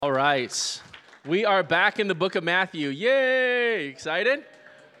All right, we are back in the book of Matthew. Yay! Excited?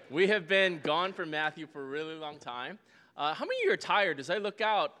 We have been gone from Matthew for a really long time. How many of you are tired? As I look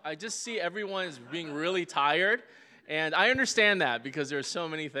out, I just see everyone is being really tired, and I understand that because there's so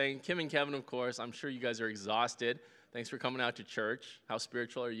many things. Kim and Kevin, of course, I'm sure you guys are exhausted. Thanks for coming out to church. How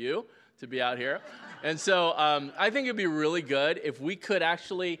spiritual are you to be out here? And so I think it'd be really good if we could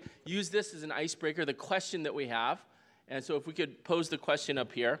actually use this as an icebreaker, the question that we have. And so if we could pose the question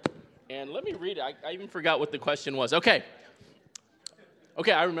up here. And let me read it. I even forgot what the question was. Okay,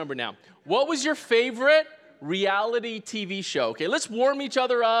 I remember now. What was your favorite reality TV show? Okay, let's warm each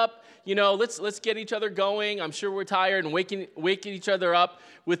other up. You know, let's get each other going. I'm sure we're tired and waking each other up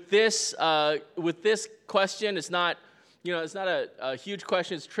with this question. It's not a huge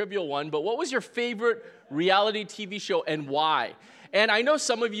question. It's a trivial one. But what was your favorite reality TV show and why? And I know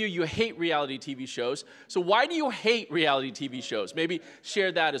some of you hate reality TV shows. So why do you hate reality TV shows? Maybe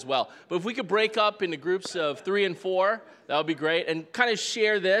share that as well. But if we could break up into groups of 3 and 4, that would be great. And kind of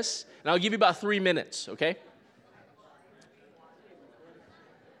share this. And I'll give you about 3 minutes, okay?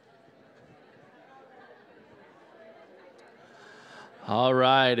 All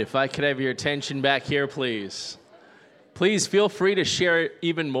right. If I could have your attention back here, please. Please feel free to share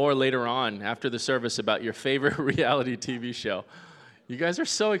even more later on after the service about your favorite reality TV show. You guys are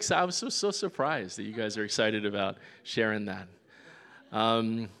so excited. I'm so surprised that you guys are excited about sharing that.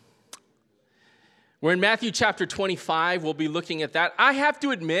 We're in Matthew chapter 25. We'll be looking at that. I have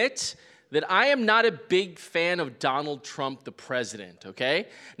to admit that I am not a big fan of Donald Trump, the president, okay?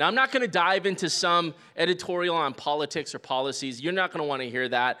 Now, I'm not going to dive into some editorial on politics or policies. You're not going to want to hear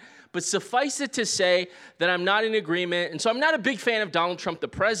that. But suffice it to say that I'm not in agreement. And so I'm not a big fan of Donald Trump, the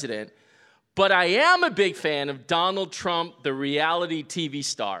president. But I am a big fan of Donald Trump, the reality TV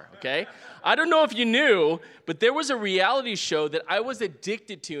star, okay? I don't know if you knew, but there was a reality show that I was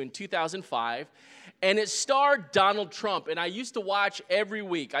addicted to in 2005, and it starred Donald Trump, and I used to watch every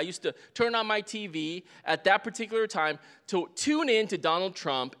week. I used to turn on my TV at that particular time to tune in to Donald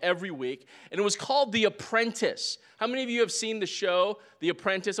Trump every week, and it was called The Apprentice. How many of you have seen the show, The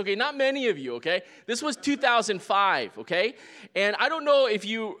Apprentice? Okay, not many of you, okay? This was 2005, okay? And I don't know if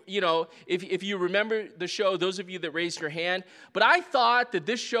if you remember the show, those of you that raised your hand, but I thought that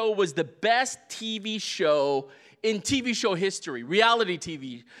this show was the best TV show in TV show history, reality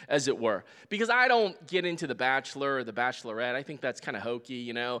TV, as it were. Because I don't get into The Bachelor or The Bachelorette. I think that's kind of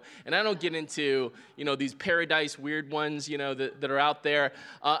hokey, and I don't get into, these paradise weird ones, that are out there.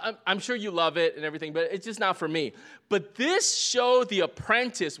 I'm sure you love it and everything, but it's just not for me. But this show, The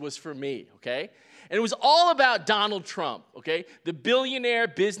Apprentice, was for me, okay? And it was all about Donald Trump, okay? The billionaire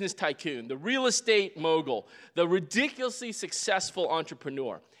business tycoon, the real estate mogul, the ridiculously successful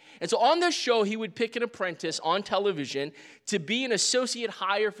entrepreneur. And so on this show, he would pick an apprentice on television to be an associate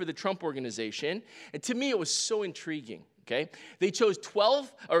hire for the Trump organization. And to me, it was so intriguing, okay? They chose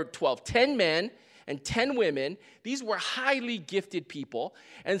 10 men and 10 women. These were highly gifted people.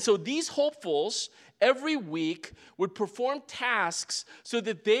 And so these hopefuls every week would perform tasks so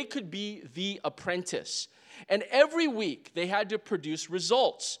that they could be the apprentice. And every week, they had to produce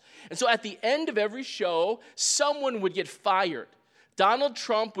results. And so at the end of every show, someone would get fired. Donald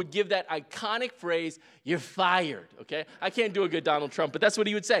Trump would give that iconic phrase, "You're fired," okay? I can't do a good Donald Trump, but that's what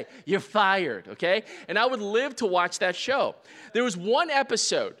he would say, "You're fired," okay? And I would live to watch that show. There was one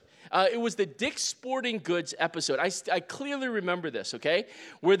episode, it was the Dick's Sporting Goods episode. I clearly remember this, okay?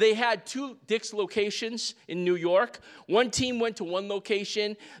 Where they had 2 Dick's locations in New York. One team went to one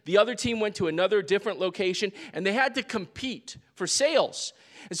location, the other team went to another different location, and they had to compete for sales.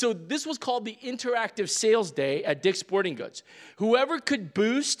 And so this was called the Interactive Sales Day at Dick's Sporting Goods. Whoever could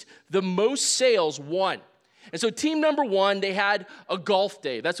boost the most sales won. And so team number 1, they had a golf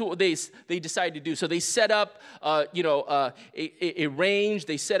day. That's what they decided to do. So they set up, a range.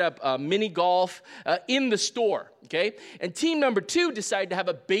 They set up mini golf in the store, okay? And team number 2 decided to have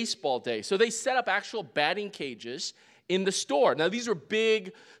a baseball day. So they set up actual batting cages in the store. Now, these were big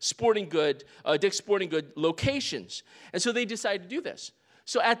Dick's Sporting Good locations. And so they decided to do this.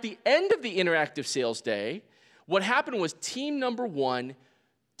 So at the end of the Interactive Sales Day, what happened was team number 1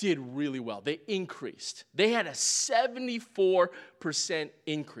 did really well. They increased. They had a 74%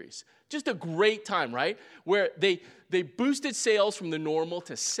 increase. Just a great time, right? Where they boosted sales from the normal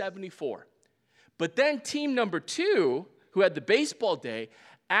to 74. But then team number 2, who had the baseball day,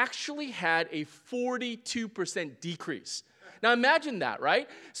 actually had a 42% decrease. Now imagine that, right?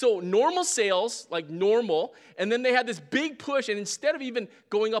 So normal sales, like normal, and then they had this big push, and instead of even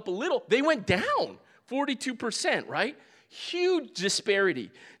going up a little, they went down 42%, right? Huge disparity.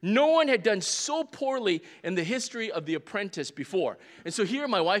 No one had done so poorly in the history of The Apprentice before. And so here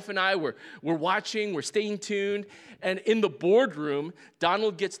my wife and I we're watching, we're staying tuned, and in the boardroom,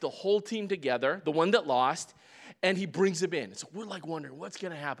 Donald gets the whole team together, the one that lost, and he brings them in. So we're like wondering, what's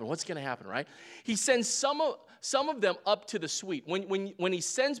going to happen, right? He sends some of them up to the suite. When he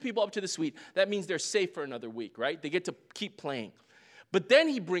sends people up to the suite, that means they're safe for another week, right? They get to keep playing. But then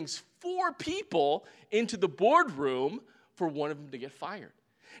he brings 4 people into the boardroom for one of them to get fired.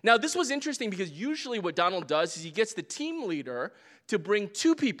 Now, this was interesting because usually what Donald does is he gets the team leader to bring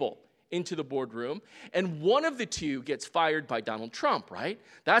 2 people into the boardroom, and one of the 2 gets fired by Donald Trump, right?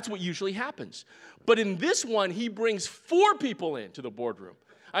 That's what usually happens. But in this one, he brings 4 people into the boardroom.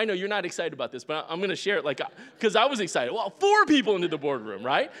 I know you're not excited about this, but I'm going to share it because I was excited. Well, 4 people into the boardroom,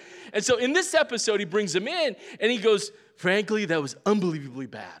 right? And so in this episode, he brings them in, and he goes, frankly, that was unbelievably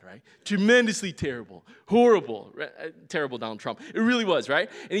bad, right? Tremendously terrible, horrible, terrible Donald Trump. It really was, right?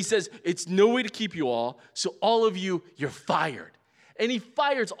 And he says, it's no way to keep you all, so all of you, you're fired. And he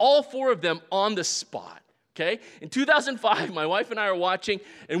fires all 4 of them on the spot, okay? In 2005, my wife and I are watching,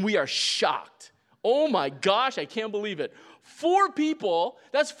 and we are shocked. Oh my gosh, I can't believe it. 4 people,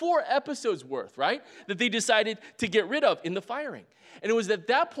 that's 4 episodes worth, right? That they decided to get rid of in the firing. And it was at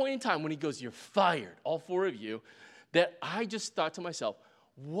that point in time when he goes, you're fired, all 4 of you, that I just thought to myself,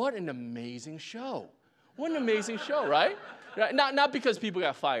 what an amazing show. What an amazing show, right? Not because people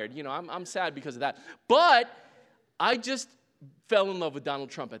got fired. You know, I'm sad because of that. But I just fell in love with Donald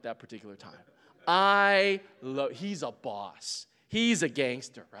Trump at that particular time. He's a boss. He's a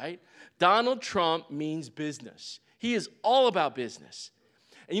gangster, right? Donald Trump means business. He is all about business.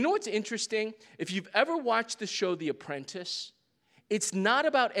 And you know what's interesting? If you've ever watched the show The Apprentice, it's not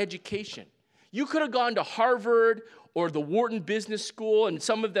about education. You could have gone to Harvard or the Wharton Business School, and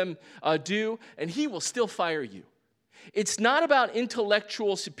some of them do, and he will still fire you. It's not about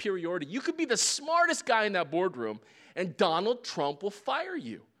intellectual superiority. You could be the smartest guy in that boardroom, and Donald Trump will fire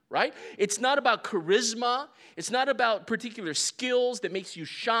you, right? It's not about charisma. It's not about particular skills that makes you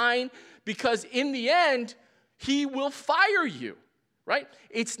shine, because in the end, he will fire you, right?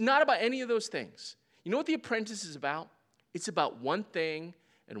 It's not about any of those things. You know what The Apprentice is about? It's about one thing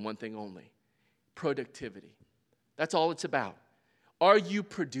and one thing only: productivity. That's all it's about. Are you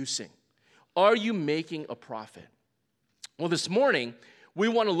producing? Are you making a profit? Well, this morning, we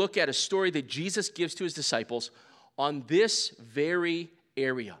want to look at a story that Jesus gives to his disciples on this very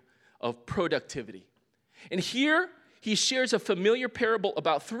area of productivity. And here, he shares a familiar parable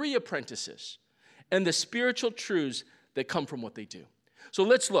about 3 apprentices and the spiritual truths that come from what they do. So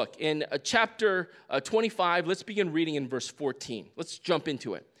let's look. In chapter 25, let's begin reading in verse 14. Let's jump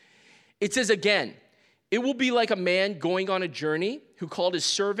into it. It says again, it will be like a man going on a journey who called his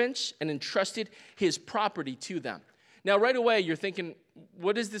servants and entrusted his property to them. Now, right away, you're thinking,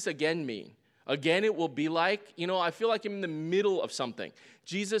 what does this again mean? Again, it will be like, I feel like I'm in the middle of something.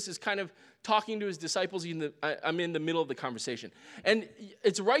 Jesus is kind of talking to his disciples. I'm in the middle of the conversation. And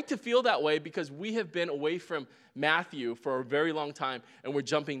it's right to feel that way because we have been away from Matthew for a very long time, and we're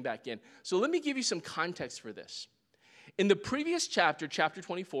jumping back in. So let me give you some context for this. In the previous chapter, chapter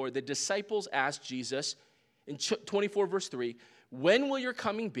 24, the disciples asked Jesus in 24 verse 3, when will your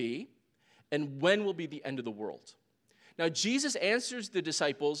coming be, and when will be the end of the world? Now, Jesus answers the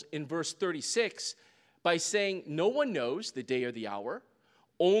disciples in verse 36 by saying, no one knows the day or the hour,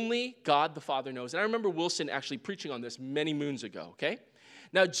 only God the Father knows. And I remember Wilson actually preaching on this many moons ago, okay?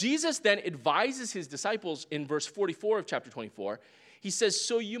 Now, Jesus then advises his disciples in verse 44 of chapter 24. He says,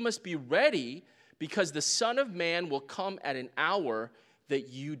 so you must be ready, because the Son of Man will come at an hour that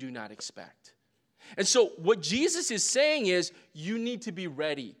you do not expect. And so what Jesus is saying is you need to be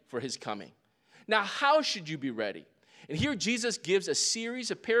ready for his coming. Now, how should you be ready? And here Jesus gives a series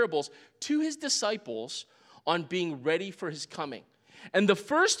of parables to his disciples on being ready for his coming. And the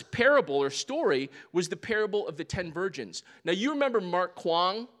first parable or story was the parable of the 10 virgins. Now, you remember Mark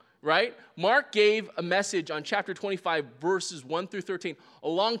Kwong, right? Mark gave a message on chapter 25, verses 1 through 13, a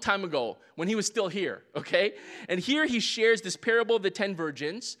long time ago when he was still here, okay? And here he shares this parable of the 10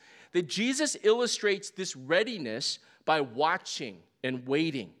 virgins that Jesus illustrates this readiness by watching and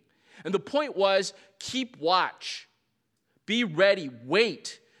waiting. And the point was, keep watch, be ready,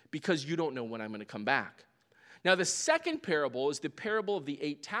 wait, because you don't know when I'm going to come back. Now, the second parable is the parable of the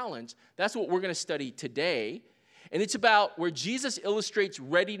 8 talents. That's what we're going to study today. And it's about where Jesus illustrates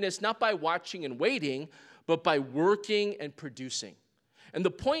readiness not by watching and waiting, but by working and producing. And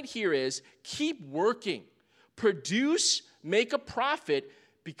the point here is keep working. Produce, make a profit,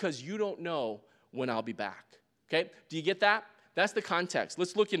 because you don't know when I'll be back. Okay? Do you get that? That's the context.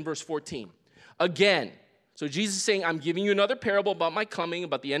 Let's look in verse 14. Again, So Jesus is saying, I'm giving you another parable about my coming,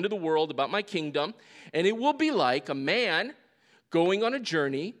 about the end of the world, about my kingdom. And it will be like a man going on a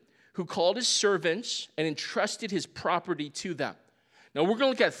journey who called his servants and entrusted his property to them. Now, we're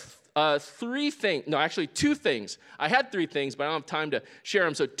going to look at two things. I had three things, but I don't have time to share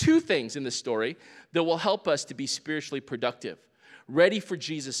them. So 2 things in this story that will help us to be spiritually productive, ready for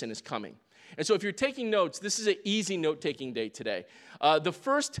Jesus and his coming. And so if you're taking notes, this is an easy note-taking day today. The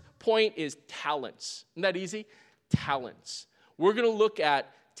first point is talents. Isn't that easy? Talents. We're going to look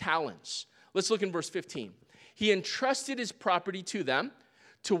at talents. Let's look in verse 15. He entrusted his property to them.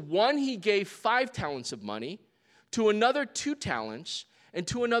 To one he gave 5 talents of money, to another 2 talents, and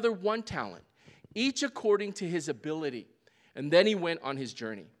to another 1 talent, each according to his ability. And then he went on his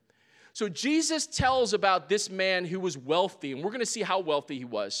journey. So Jesus tells about this man who was wealthy, and we're going to see how wealthy he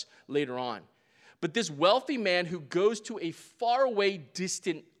was later on. But this wealthy man who goes to a faraway,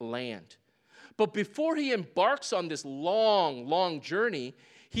 distant land. But before he embarks on this long, long journey,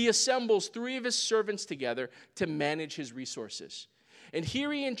 he assembles 3 of his servants together to manage his resources. And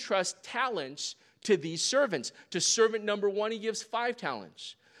here he entrusts talents to these servants. To servant number 1, he gives 5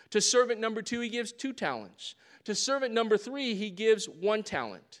 talents. To servant number 2, he gives 2 talents. To servant number 3, he gives 1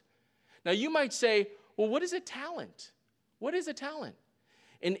 talent. Now, you might say, well, what is a talent? What is a talent?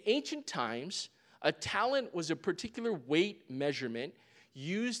 In ancient times, a talent was a particular weight measurement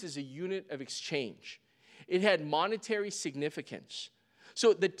used as a unit of exchange. It had monetary significance.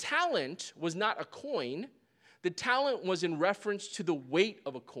 So the talent was not a coin. The talent was in reference to the weight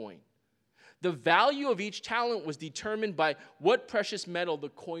of a coin. The value of each talent was determined by what precious metal the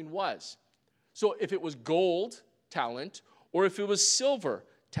coin was. So if it was gold talent or if it was silver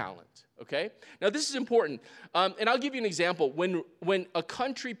talent, okay? Now this is important, and I'll give you an example. When a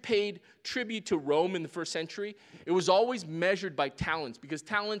country paid tribute to Rome in the first century, it was always measured by talents because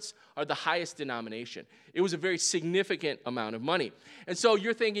talents are the highest denomination. It was a very significant amount of money. And so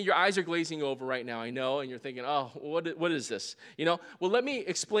you're thinking, your eyes are glazing over right now, I know, and you're thinking, oh, what is this? Well, let me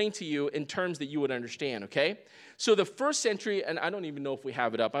explain to you in terms that you would understand, okay? So the first century, and I don't even know if we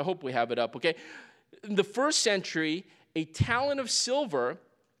have it up. I hope we have it up, okay? In the first century, a talent of silver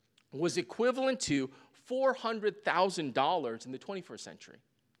was equivalent to $400,000 in the 21st century,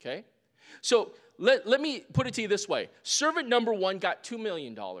 okay? So let me put it to you this way. Servant number 1 got $2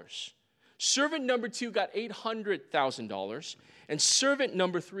 million. Servant number 2 got $800,000. And servant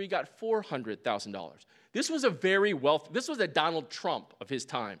number 3 got $400,000. This was a Donald Trump of his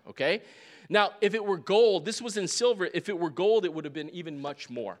time, okay? Now, if it were gold, this was in silver. If it were gold, it would have been even much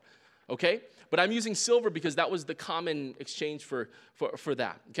more, okay? But I'm using silver because that was the common exchange for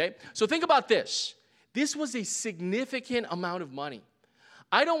that, okay? So think about this. This was a significant amount of money.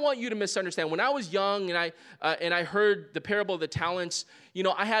 I don't want you to misunderstand. When I was young and I heard the parable of the talents,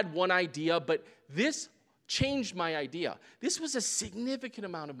 I had one idea, but this changed my idea. This was a significant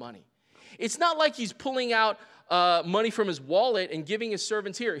amount of money. It's not like he's pulling out money from his wallet and giving his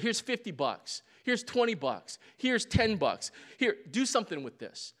servants, here's $50, here's $20, here's $10. Here, do something with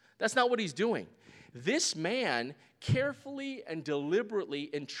this. That's not what he's doing. This man carefully and deliberately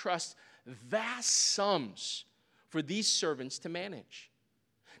entrusts vast sums for these servants to manage.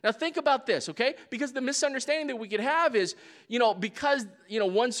 Now think about this, okay? Because the misunderstanding that we could have is, because,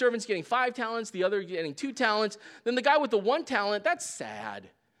 one servant's getting 5 talents, the other getting 2 talents, then the guy with the 1 talent, that's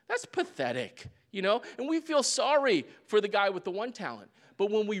sad. That's pathetic, and we feel sorry for the guy with the 1 talent. But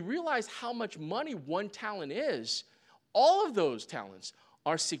when we realize how much money 1 talent is, all of those talents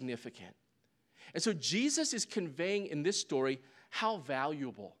are significant. And so Jesus is conveying in this story how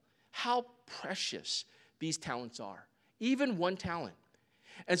valuable, how precious these talents are, even 1 talent.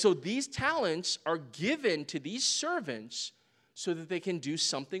 And so these talents are given to these servants so that they can do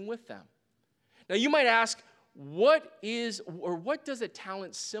something with them. Now you might ask, what does a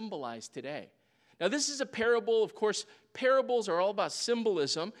talent symbolize today? Now this is a parable. Of course, parables are all about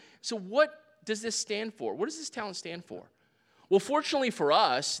symbolism. So what does this stand for? What does this talent stand for? Well, fortunately for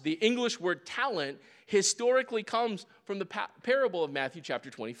us, the English word talent historically comes from the parable of Matthew chapter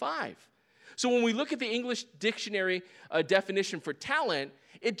 25. So when we look at the English dictionary definition for talent,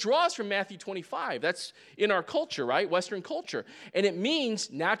 it draws from Matthew 25. That's in our culture, right? Western culture. And it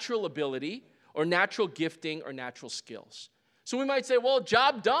means natural ability or natural gifting or natural skills. So we might say, well,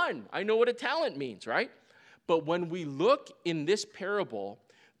 job done. I know what a talent means, right? But when we look in this parable,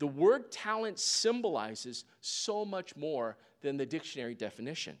 the word talent symbolizes so much more than the dictionary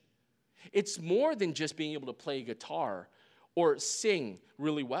definition. It's more than just being able to play guitar or sing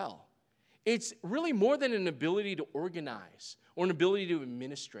really well. It's really more than an ability to organize or an ability to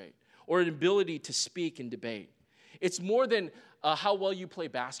administrate or an ability to speak and debate. It's more than how well you play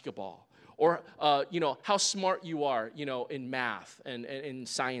basketball or how smart you are, in math and in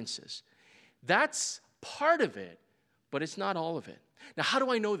sciences. That's part of it, but it's not all of it. Now, how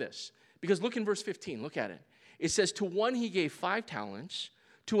do I know this? Because look in verse 15, look at it. It says, to one he gave 5 talents,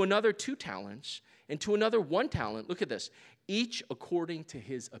 to another 2 talents, and to another 1 talent. Look at this, each according to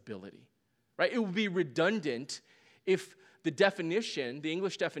his ability, right? It would be redundant if the definition, the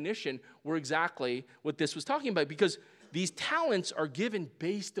English definition, were exactly what this was talking about, because these talents are given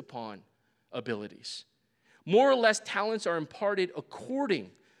based upon abilities. More or less talents are imparted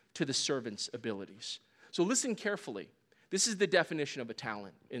according to the servant's abilities. So listen carefully. This is the definition of a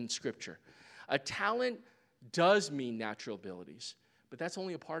talent in Scripture. A talent does mean natural abilities, but that's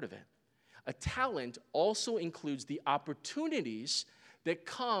only a part of it. A talent also includes the opportunities that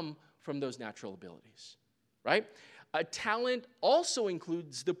come from those natural abilities, right? A talent also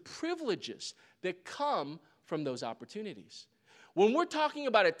includes the privileges that come from those opportunities. When we're talking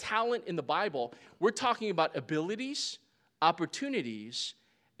about a talent in the Bible, we're talking about abilities, opportunities,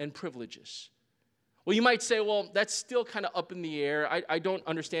 and privileges. Well, you might say, well, that's still kind of up in the air. I don't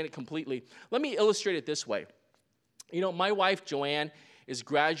understand it completely. Let me illustrate it this way. My wife, Joanne, is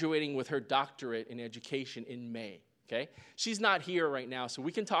graduating with her doctorate in education in May, okay? She's not here right now, so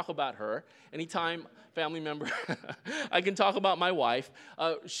we can talk about her. Anytime, family member, I can talk about my wife.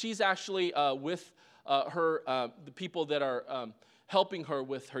 She's actually with the people that are helping her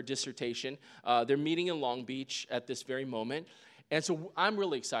with her dissertation. They're meeting in Long Beach at this very moment. And so I'm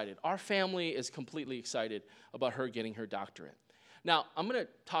really excited. Our family is completely excited about her getting her doctorate. Now, I'm going to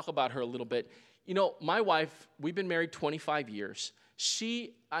talk about her a little bit. My wife, we've been married 25 years.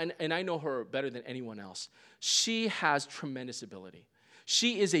 And I know her better than anyone else. She has tremendous ability.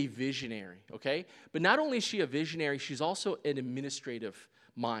 She is a visionary, okay? But not only is she a visionary, she's also an administrative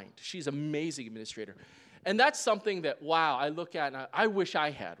mind. She's an amazing administrator. And that's something that, wow, I look at and I wish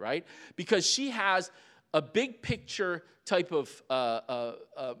I had, right? Because she has a big picture type of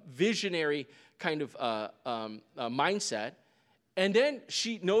visionary kind of mindset, and then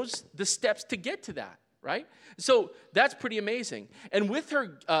she knows the steps to get to that, right? So that's pretty amazing. And with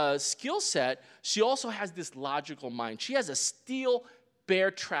her skill set, she also has this logical mind. She has a steel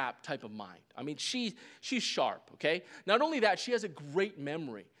bear trap type of mind. I mean, she's sharp, okay? Not only that, she has a great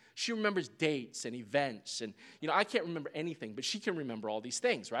memory. She remembers dates and events, and I can't remember anything, but she can remember all these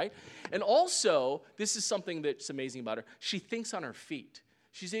things, right? And also, this is something that's amazing about her. She thinks on her feet.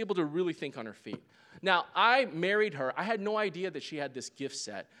 She's able to really think on her feet. Now, I married her. I had no idea that she had this gift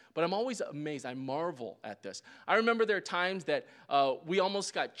set, but I'm always amazed. I marvel at this. I remember there are times that we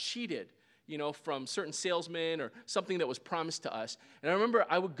almost got cheated, from certain salesmen or something that was promised to us. And I remember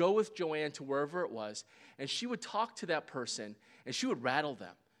I would go with Joanne to wherever it was, and she would talk to that person, and she would rattle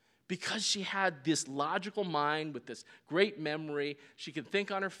them. Because she had this logical mind with this great memory, she could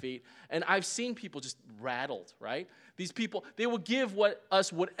think on her feet. And I've seen people just rattled, right? These people, they will give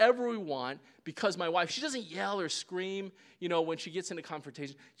us whatever we want because my wife, she doesn't yell or scream, when she gets into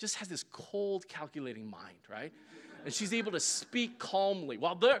confrontation. She just has this cold, calculating mind, right? And she's able to speak calmly.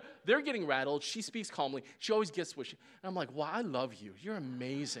 While they're getting rattled, she speaks calmly. She always gets what and I'm like, wow, I love you. You're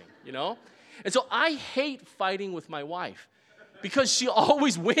amazing, And so I hate fighting with my wife. Because she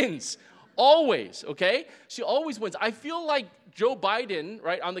always wins. Always, okay? She always wins. I feel like Joe Biden,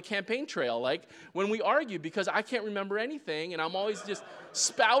 right, on the campaign trail, like when we argue, because I can't remember anything, and I'm always just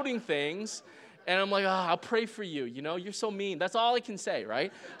spouting things, and I'm like, I'll pray for you, you're so mean. That's all I can say,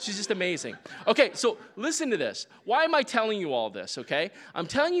 right? She's just amazing. Okay, so listen to this. Why am I telling you all this, okay? I'm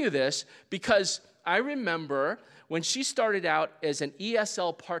telling you this because I remember when she started out as an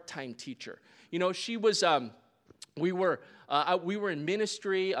ESL part-time teacher. She was, we were in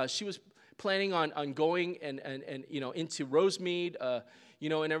ministry. She was planning on going and into Rosemead,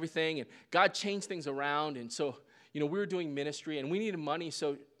 and everything. And God changed things around. And so, we were doing ministry and we needed money.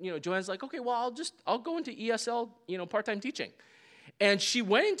 So, Joanne's like, okay, well, I'll go into ESL, part-time teaching. And she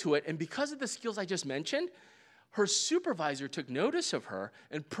went into it. And because of the skills I just mentioned, her supervisor took notice of her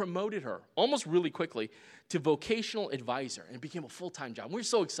and promoted her almost really quickly to vocational advisor, and it became a full-time job. We were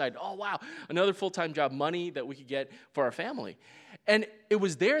so excited. Oh, wow, another full-time job, money that we could get for our family. And it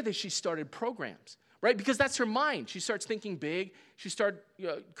was there that she started programs, right? Because that's her mind. She starts thinking big. She started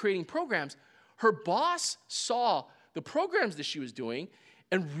creating programs. Her boss saw the programs that she was doing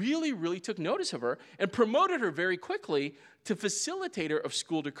and really, really took notice of her and promoted her very quickly to facilitator of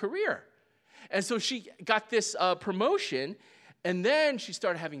school to career. And so she got this promotion, and then she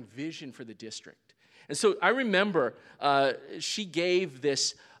started having vision for the district. And so I remember she gave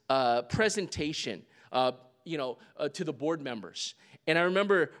this presentation, to the board members. And I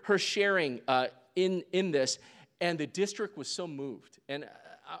remember her sharing in this, and the district was so moved. And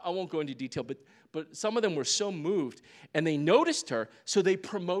I won't go into detail, but some of them were so moved, and they noticed her, so they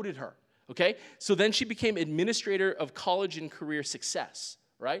promoted her, okay? So then she became administrator of college and career success,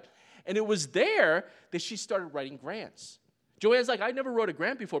 right? And it was there that she started writing grants. Joanne's like, I never wrote a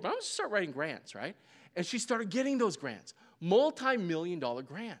grant before, but I'm going to start writing grants, right? And she started getting those grants, multi-million-dollar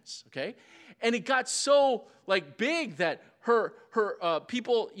grants, okay? And it got so big that her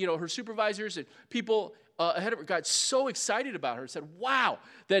people, her supervisors and people ahead of her got so excited about her, said, wow,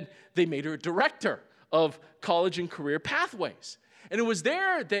 that they made her a director of college and career pathways. And it was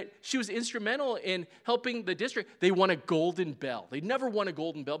there that she was instrumental in helping the district. They won a Golden Bell. They'd never won a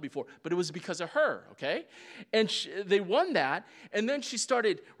Golden Bell before, but it was because of her, okay? And they won that, and then she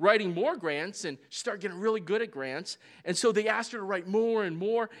started writing more grants, and she started getting really good at grants. And so they asked her to write more and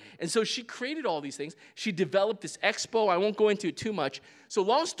more, and so she created all these things. She developed this expo. I won't go into it too much. So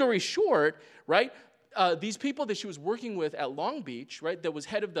long story short, right, these people that she was working with at Long Beach, right, that was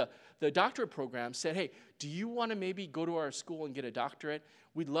head of the doctorate program, said, hey, do you want to maybe go to our school and get a doctorate?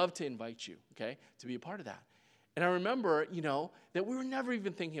 We'd love to invite you, okay, to be a part of that. And I remember, that we were never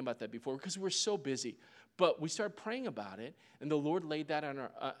even thinking about that before because we were so busy. But we started praying about it, and the Lord laid that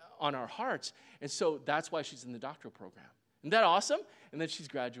on our hearts. And so that's why she's in the doctoral program. Isn't that awesome? And then she's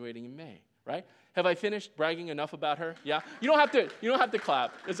graduating in May, right? Have I finished bragging enough about her? Yeah? You don't have to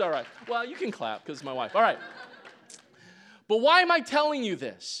clap. It's all right. Well, you can clap because it's my wife. All right. But why am I telling you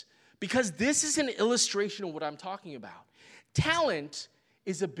this? Because this is an illustration of what I'm talking about. Talent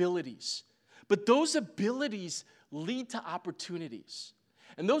is abilities, but those abilities lead to opportunities.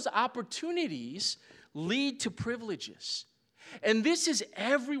 And those opportunities lead to privileges. And this is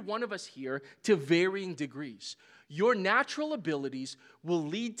every one of us here to varying degrees. Your natural abilities will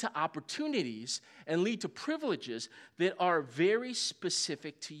lead to opportunities and lead to privileges that are very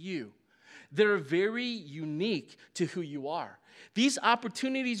specific to you, that are very unique to who you are. These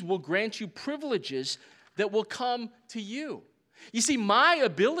opportunities will grant you privileges that will come to you. You see, my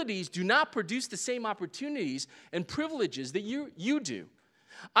abilities do not produce the same opportunities and privileges that you do.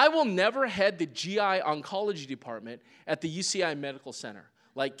 I will never head the GI oncology department at the UCI Medical Center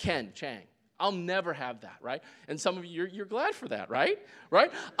like Ken Chang. I'll never have that, right? And some of you, you're glad for that, right?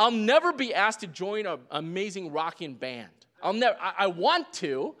 Right? I'll never be asked to join an amazing rocking band. I want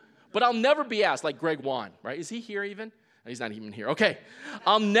to, but I'll never be asked, like Greg Wan, right? Is he here even? He's not even here. Okay.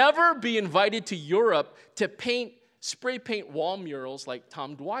 I'll never be invited to Europe to spray paint wall murals like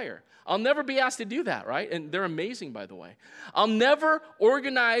Tom Dwyer. I'll never be asked to do that, right? And they're amazing, by the way. I'll never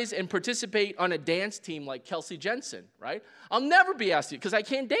organize and participate on a dance team like Kelsey Jensen, right? I'll never be asked to because I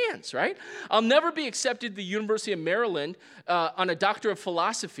can't dance, right? I'll never be accepted to the University of Maryland on a doctor of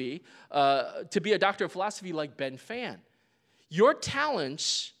philosophy, to be a doctor of philosophy like Ben Fan. Your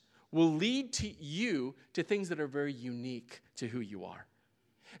talents will lead you to things that are very unique to who you are.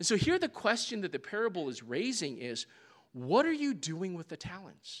 And so here the question that the parable is raising is, what are you doing with the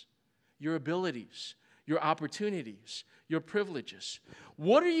talents? Your abilities, your opportunities, your privileges.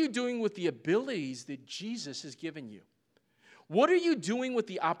 What are you doing with the abilities that Jesus has given you? What are you doing with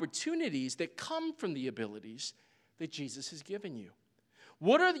the opportunities that come from the abilities that Jesus has given you?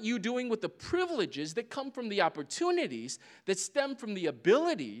 What are you doing with the privileges that come from the opportunities that stem from the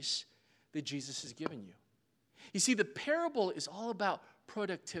abilities that Jesus has given you? You see, the parable is all about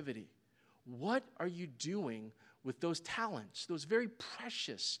productivity. What are you doing with those talents, those very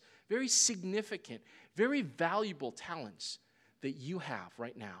precious, very significant, very valuable talents that you have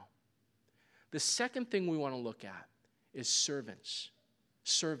right now? The second thing we want to look at is servants.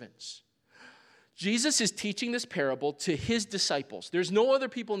 Servants. Jesus is teaching this parable to his disciples. There's no other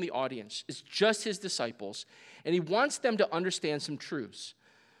people in the audience. It's just his disciples. And he wants them to understand some truths.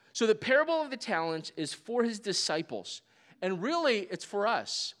 So the parable of the talents is for his disciples. And really, it's for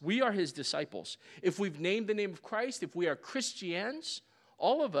us. We are his disciples. If we've named the name of Christ, if we are Christians,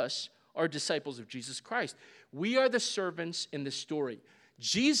 all of us are disciples of Jesus Christ. We are the servants in the story.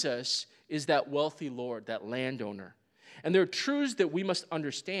 Jesus is that wealthy Lord, that landowner. And there are truths that we must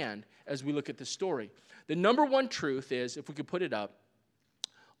understand as we look at the story. The number one truth is, if we could put it up,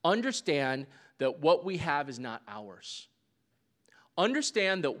 understand that what we have is not ours.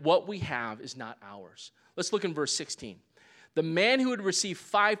 Understand that what we have is not ours. Let's look in verse 16. The man who had received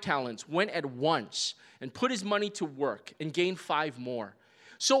 5 talents went at once and put his money to work and gained 5 more.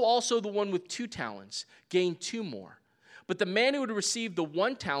 So also the one with 2 talents gained 2 more. But the man who had received the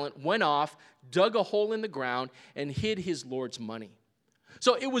 1 talent went off, dug a hole in the ground, and hid his Lord's money.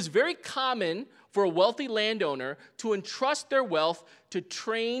 So it was very common for a wealthy landowner to entrust their wealth to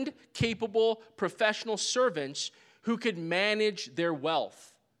trained, capable, professional servants who could manage their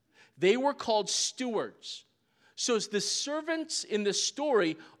wealth. They were called stewards. So the servants in this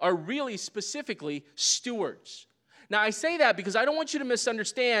story are really specifically stewards. Now, I say that because I don't want you to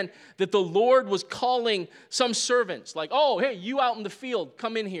misunderstand that the Lord was calling some servants, like, oh, hey, you out in the field,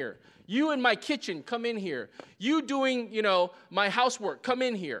 come in here. You in my kitchen, come in here. You doing, my housework, come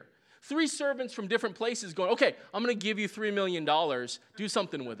in here. 3 servants from different places going, okay, I'm going to give you $3 million. Do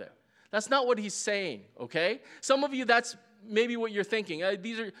something with it. That's not what he's saying, okay? Some of you, that's maybe what you're thinking.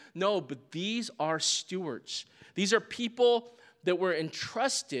 But these are stewards. These are people that were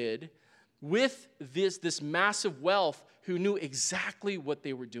entrusted with this massive wealth who knew exactly what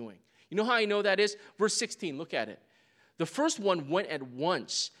they were doing. You know how I know that is? Verse 16, look at it. The first one went at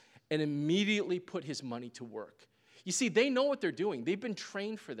once and immediately put his money to work. You see, they know what they're doing. They've been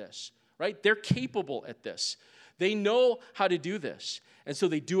trained for this, right? They're capable at this. They know how to do this. And so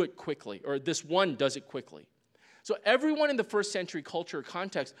they do it quickly, or this one does it quickly. So everyone in the first century culture or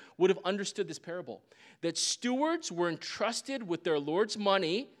context would have understood this parable, that stewards were entrusted with their Lord's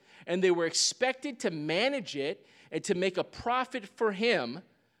money, and they were expected to manage it and to make a profit for him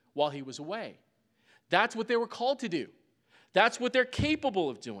while he was away. That's what they were called to do. That's what they're capable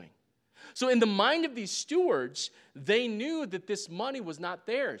of doing. So in the mind of these stewards, they knew that this money was not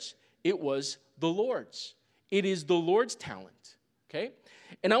theirs. It was the Lord's. It is the Lord's talent, okay?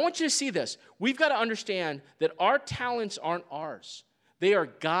 And I want you to see this. We've got to understand that our talents aren't ours. They are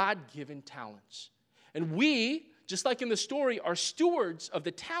God-given talents. And we, just like in the story, are stewards of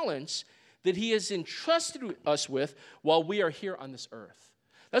the talents that he has entrusted us with while we are here on this earth.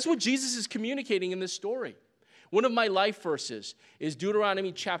 That's what Jesus is communicating in this story. One of my life verses is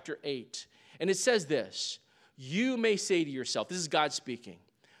Deuteronomy chapter 8. And it says this, you may say to yourself, this is God speaking,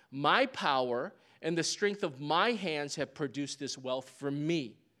 my power and the strength of my hands have produced this wealth for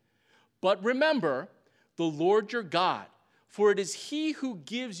me. But remember the Lord your God, for it is he who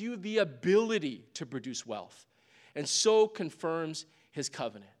gives you the ability to produce wealth, and so confirms his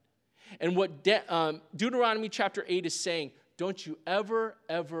covenant. And what Deuteronomy chapter 8 is saying, don't you ever,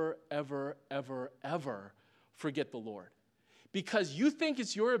 ever, ever, ever, ever forget the Lord. Because you think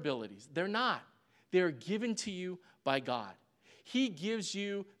it's your abilities. They're not. They're given to you by God. He gives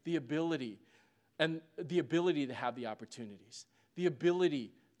you the ability, and the ability to have the opportunities, the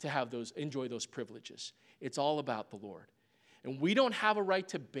ability to enjoy those privileges. It's all about the Lord. And we don't have a right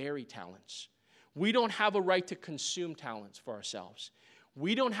to bury talents. We don't have a right to consume talents for ourselves.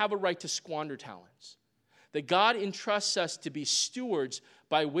 We don't have a right to squander talents. That God entrusts us to be stewards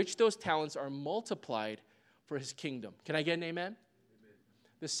by which those talents are multiplied for his kingdom. Can I get an amen? Amen.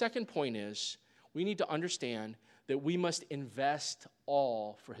 The second point is we need to understand that we must invest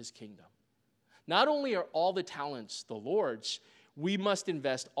all for his kingdom. Not only are all the talents the Lord's, we must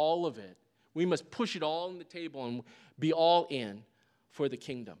invest all of it. We must push it all on the table and be all in for the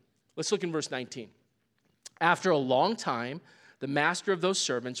kingdom. Let's look in verse 19. After a long time, the master of those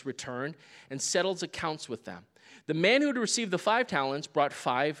servants returned and settled accounts with them. The man who had received the 5 talents brought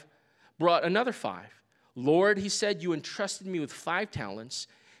another 5. Lord, he said, you entrusted me with 5 talents.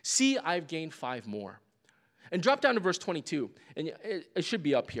 See, I've gained 5 more. And drop down to verse 22, and it should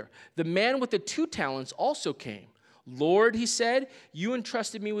be up here. The man with the 2 talents also came. Lord, he said, you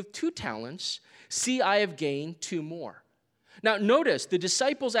entrusted me with 2 talents. See, I have gained 2 more. Now, notice, the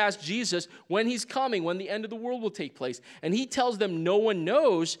disciples ask Jesus when he's coming, when the end of the world will take place. And he tells them no one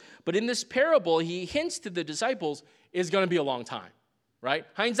knows, but in this parable, he hints to the disciples, it's going to be a long time, right?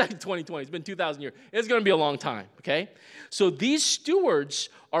 Hindsight 2020, it's been 2,000 years. It's going to be a long time, okay? So these stewards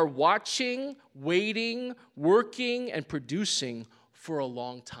are watching, waiting, working, and producing for a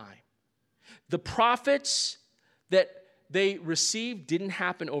long time. The profits that they received didn't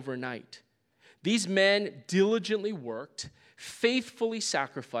happen overnight. These men diligently worked, faithfully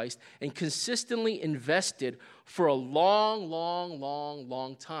sacrificed, and consistently invested for a long, long, long,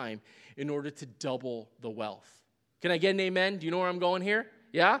 long time in order to double the wealth. Can I get an amen? Do you know where I'm going here?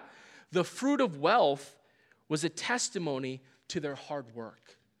 Yeah? The fruit of wealth was a testimony to their hard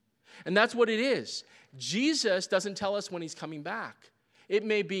work. And that's what it is. Jesus doesn't tell us when he's coming back. It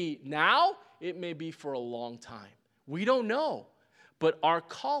may be now, it may be for a long time. We don't know. But our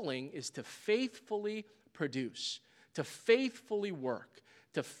calling is to faithfully produce, to faithfully work,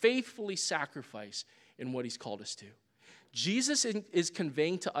 to faithfully sacrifice in what he's called us to. Jesus is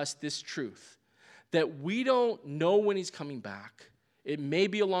conveying to us this truth, that we don't know when he's coming back. It may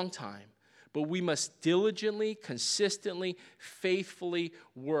be a long time, but we must diligently, consistently, faithfully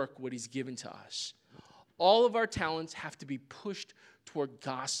work what he's given to us. All of our talents have to be pushed toward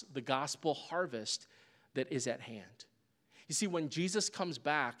the gospel harvest that is at hand. You see, when Jesus comes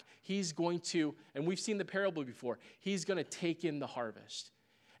back, he's going to, and we've seen the parable before, he's going to take in the harvest.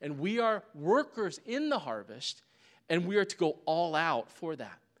 And we are workers in the harvest, And we are to go all out for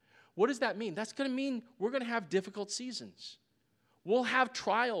that. What does that mean? That's going to mean we're going to have difficult seasons. We'll have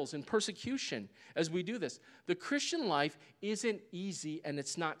trials and persecution as we do this. The Christian life isn't easy and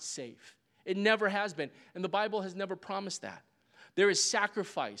it's not safe. It never has been. And the Bible has never promised that. There is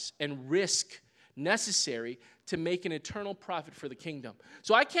sacrifice and risk necessary to make an eternal profit for the kingdom.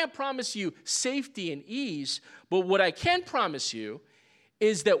 So I can't promise you safety and ease, but what I can promise you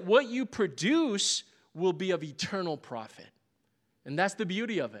is that what you produce will be of eternal profit. And that's the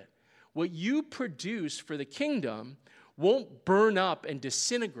beauty of it. What you produce for the kingdom won't burn up and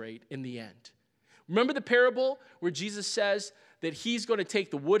disintegrate in the end. Remember the parable where Jesus says that he's going to take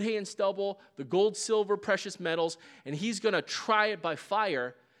the wood, hay, and stubble, the gold, silver, precious metals, and he's going to try it by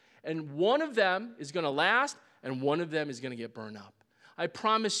fire, and one of them is going to last, and one of them is going to get burned up. I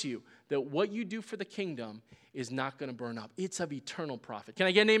promise you that what you do for the kingdom is not going to burn up. It's of eternal profit. Can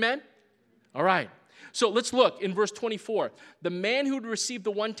I get an amen? All right. So let's look in verse 24. The man who had received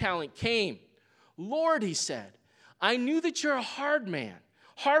the 1 talent came. Lord, he said, I knew that you're a hard man,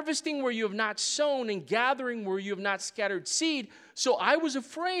 harvesting where you have not sown and gathering where you have not scattered seed. So I was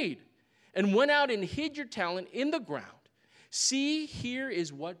afraid and went out and hid your talent in the ground. See, here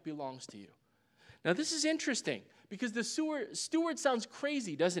is what belongs to you. Now this is interesting because the steward sounds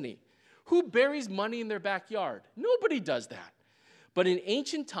crazy, doesn't he? Who buries money in their backyard? Nobody does that. But in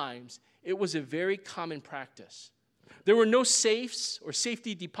ancient times, it was a very common practice. There were no safes or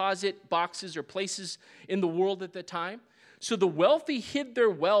safety deposit boxes or places in the world at the time. So the wealthy hid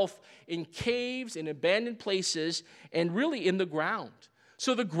their wealth in caves, in abandoned places, and really in the ground.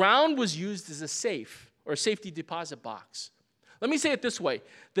 So the ground was used as a safe or safety deposit box. Let me say it this way.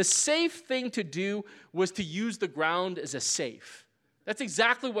 The safe thing to do was to use the ground as a safe. That's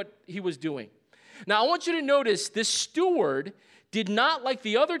exactly what he was doing. Now, I want you to notice this steward did not, like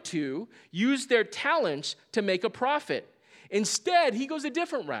the other two, use their talents to make a profit. Instead, he goes a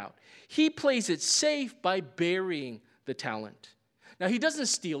different route. He plays it safe by burying the talent. Now, he doesn't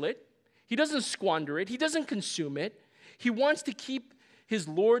steal it. He doesn't squander it. He doesn't consume it. He wants to keep his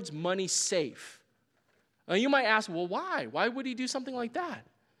Lord's money safe. Now, you might ask, well, why? Why would he do something like that?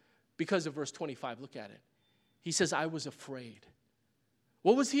 Because of verse 25. Look at it. He says, I was afraid.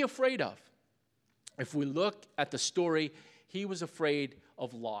 What was he afraid of? If we look at the story, he was afraid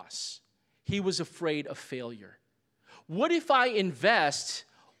of loss. He was afraid of failure. What if I invest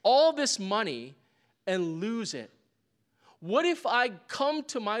all this money and lose it? What if I come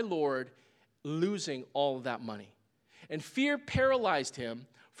to my Lord losing all of that money? And fear paralyzed him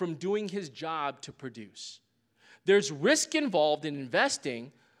from doing his job to produce. There's risk involved in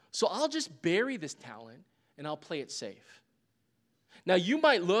investing, so I'll just bury this talent and I'll play it safe. Now, you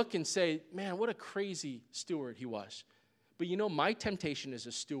might look and say, man, what a crazy steward he was. But you know, my temptation as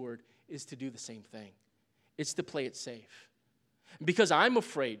a steward is to do the same thing. It's to play it safe. Because I'm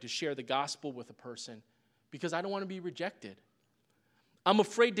afraid to share the gospel with a person because I don't want to be rejected. I'm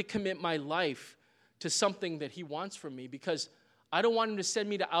afraid to commit my life to something that he wants from me because I don't want him to send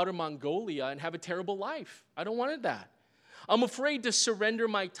me to outer Mongolia and have a terrible life. I don't want that. I'm afraid to surrender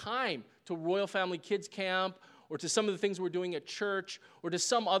my time to Royal Family Kids Camp or to some of the things we're doing at church, or to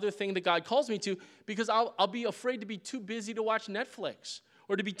some other thing that God calls me to, because I'll be afraid to be too busy to watch Netflix,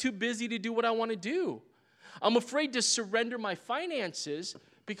 or to be too busy to do what I want to do. I'm afraid to surrender my finances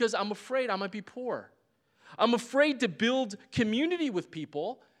because I'm afraid I might be poor. I'm afraid to build community with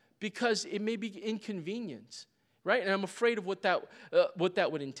people because it may be inconvenient, right? And I'm afraid of what that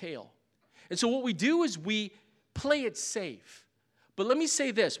would entail. And so what we do is we play it safe. But let me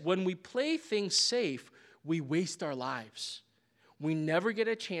say this, when we play things safe, we waste our lives. We never get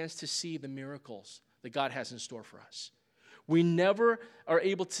a chance to see the miracles that God has in store for us. We never are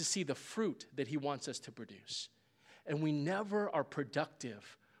able to see the fruit that he wants us to produce. And we never are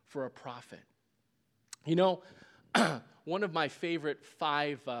productive for a profit. You know, one of my favorite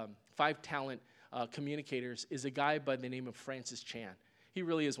five talent communicators is a guy by the name of Francis Chan. He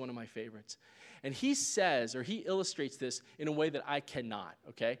really is one of my favorites. And he says, or he illustrates this in a way that I cannot,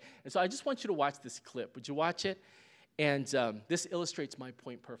 okay? And so I just want you to watch this clip. Would you watch it? And this illustrates my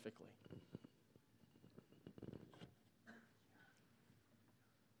point perfectly.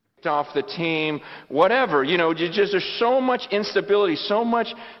 Off the team, whatever, there's so much instability, so much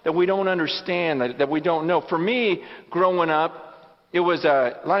that we don't understand, that we don't know. For me, growing up, it was,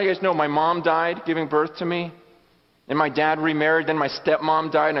 a lot of you guys know my mom died giving birth to me. Then my dad remarried. Then my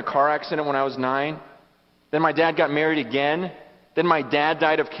stepmom died in a car accident when I was 9. Then my dad got married again. Then my dad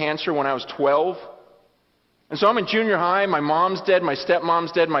died of cancer when I was 12. And so I'm in junior high. My mom's dead. My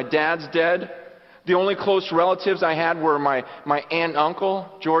stepmom's dead. My dad's dead. The only close relatives I had were my aunt and uncle,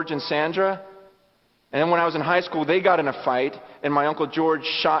 George and Sandra. And then when I was in high school, they got in a fight, and my Uncle George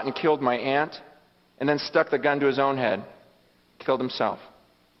shot and killed my aunt, and then stuck the gun to his own head, killed himself.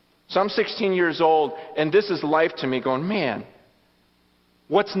 So I'm 16 years old, and this is life to me, going, man,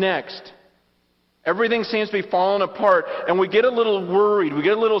 what's next? Everything seems to be falling apart, and we get a little worried, we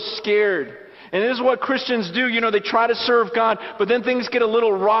get a little scared. And this is what Christians do. You know, they try to serve God, but then things get a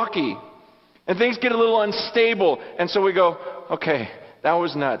little rocky, and things get a little unstable. And so we go, okay, that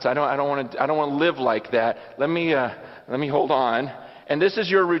was nuts. I don't want to live like that. Let me hold on. And this is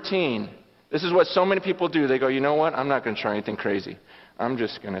your routine. This is what so many people do. They go, you know what? I'm not going to try anything crazy. I'm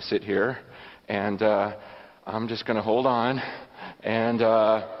just going to sit here, and I'm just going to hold on. And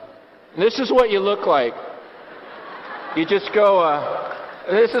this is what you look like. You just go,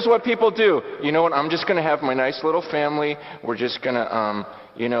 this is what people do. You know what? I'm just going to have my nice little family. We're just going to,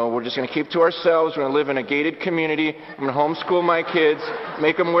 we're just going to keep to ourselves. We're going to live in a gated community. I'm going to homeschool my kids,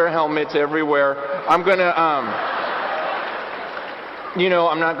 make them wear helmets everywhere. I'm going to, I'm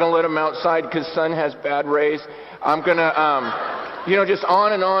not going to let them outside because sun has bad rays. I'm going to, just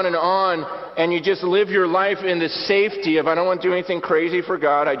on and on and on. And you just live your life in the safety of, I don't want to do anything crazy for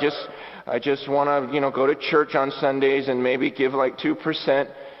God. I just want to, go to church on Sundays and maybe give like 2%,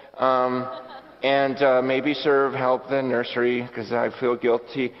 and maybe help the nursery because I feel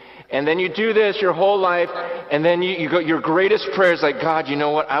guilty. And then you do this your whole life, and then you go, your greatest prayer is like, God, you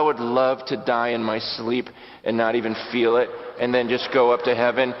know what? I would love to die in my sleep and not even feel it, and then just go up to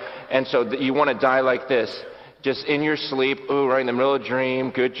heaven. And so you want to die like this. Just in your sleep, right in the middle of a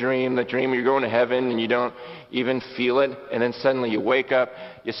dream, good dream, the dream you're going to heaven and you don't even feel it. And then suddenly you wake up,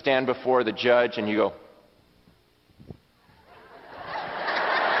 you stand before the judge and you go.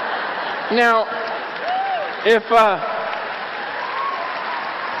 Now, if,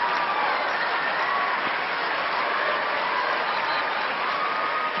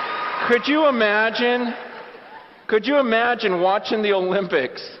 could you imagine watching the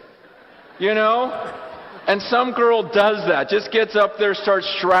Olympics, And some girl does that, just gets up there, starts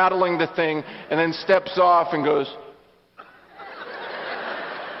straddling the thing, and then steps off and goes,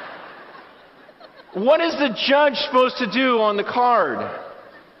 what is the judge supposed to do on the card?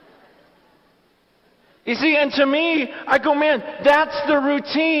 You see, and to me, I go, man, that's the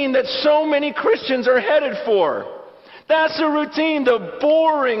routine that so many Christians are headed for. That's the routine, the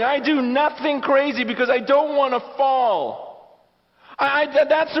boring, I do nothing crazy because I don't want to fall.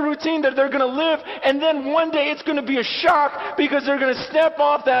 That's the routine that they're going to live, and then one day it's going to be a shock because they're going to step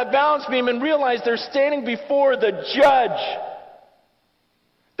off that balance beam and realize they're standing before the judge.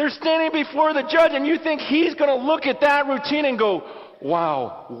 They're standing before the judge, and you think he's going to look at that routine and go,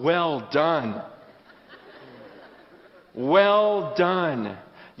 wow, well done. Well done.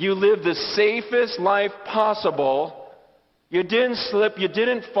 You lived the safest life possible. You didn't slip, you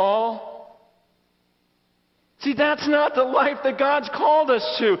didn't fall. See, that's not the life that God's called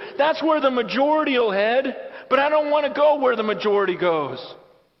us to. That's where the majority will head, but I don't want to go where the majority goes.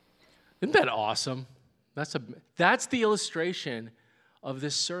 Isn't that awesome? That's the illustration of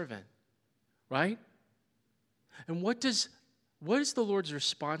this servant, right? And what is the Lord's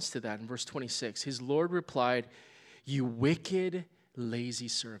response to that in verse 26? His Lord replied, you wicked, lazy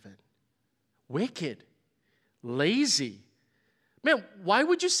servant. Wicked, lazy. Man, why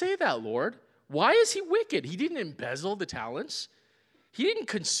would you say that, Lord? Why is he wicked? He didn't embezzle the talents. He didn't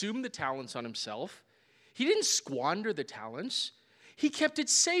consume the talents on himself. He didn't squander the talents. He kept it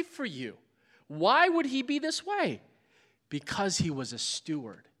safe for you. Why would he be this way? Because he was a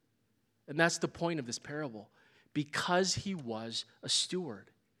steward. And that's the point of this parable. Because he was a steward.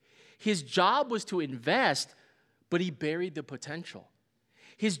 His job was to invest, but he buried the potential.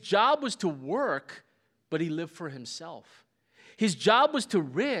 His job was to work, but he lived for himself. His job was to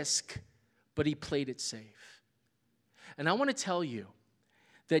risk, but he played it safe. And I want to tell you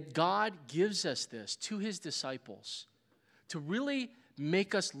that God gives us this to his disciples to really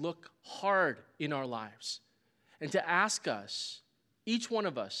make us look hard in our lives and to ask us, each one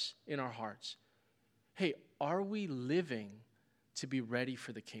of us in our hearts, hey, are we living to be ready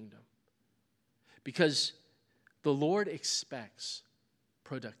for the kingdom? Because the Lord expects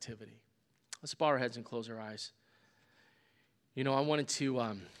productivity. Let's bow our heads and close our eyes.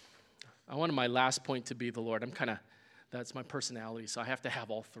 I wanted my last point to be the Lord. That's my personality, so I have to have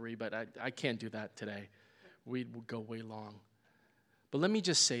all three, but I can't do that today. We will go way long. But let me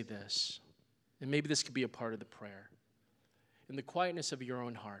just say this, and maybe this could be a part of the prayer. In the quietness of your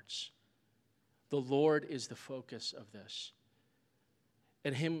own hearts, the Lord is the focus of this.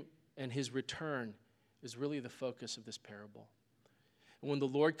 And him and his return is really the focus of this parable. And when the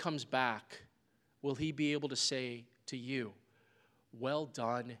Lord comes back, will he be able to say to you, well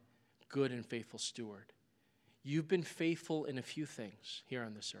done, good and faithful steward. You've been faithful in a few things here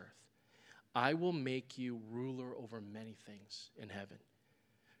on this earth. I will make you ruler over many things in heaven.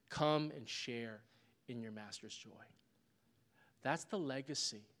 Come and share in your master's joy. That's the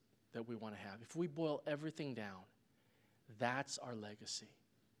legacy that we want to have. If we boil everything down, that's our legacy.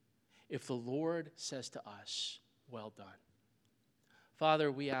 If the Lord says to us, well done.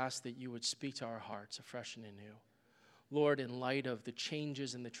 Father, we ask that you would speak to our hearts afresh and anew. Lord, in light of the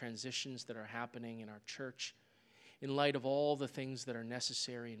changes and the transitions that are happening in our church, in light of all the things that are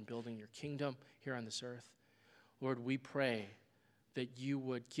necessary in building your kingdom here on this earth, Lord, we pray that you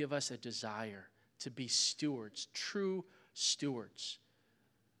would give us a desire to be stewards, true stewards,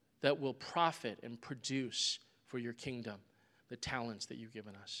 that will profit and produce for your kingdom the talents that you've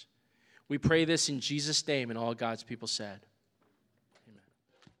given us. We pray this in Jesus' name, and all God's people said.